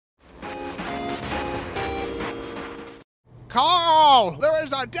Carl, there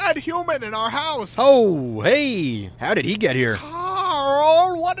is a dead human in our house. Oh, hey. How did he get here?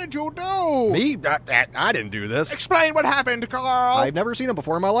 Carl, what did you do? Me? I didn't do this. Explain what happened, Carl. I've never seen him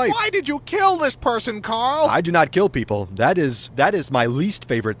before in my life. Why did you kill this person, Carl? I do not kill people. That is my least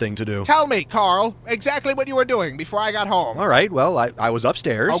favorite thing to do. Tell me, Carl, exactly what you were doing before I got home. All right, well, I was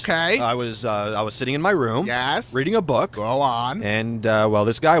upstairs. Okay. I was sitting in my room. Yes. Reading a book. Go on. And, well,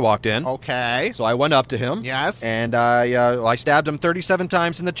 this guy walked in. Okay. So I went up to him. Yes. And I stabbed him 37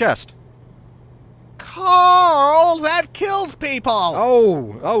 times in the chest. Carl, that kills people.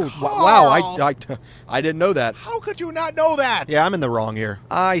 Wow, I didn't know that. How could you not know that? Yeah, I'm in the wrong here.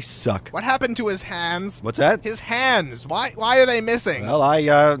 I suck. What happened to his hands? What's that? His hands. Why are they missing? Well,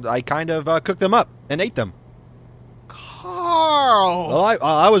 I kind of cooked them up and ate them. Carl! Well,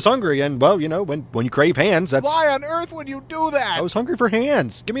 I was hungry, and, well, you know, when you crave hands, that's... Why on earth would you do that? I was hungry for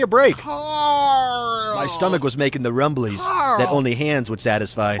hands. Give me a break. Carl! My stomach was making the rumblies that only hands would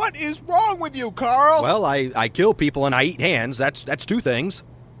satisfy. What is wrong with you, Carl? Well, I kill people and I eat hands. That's two things.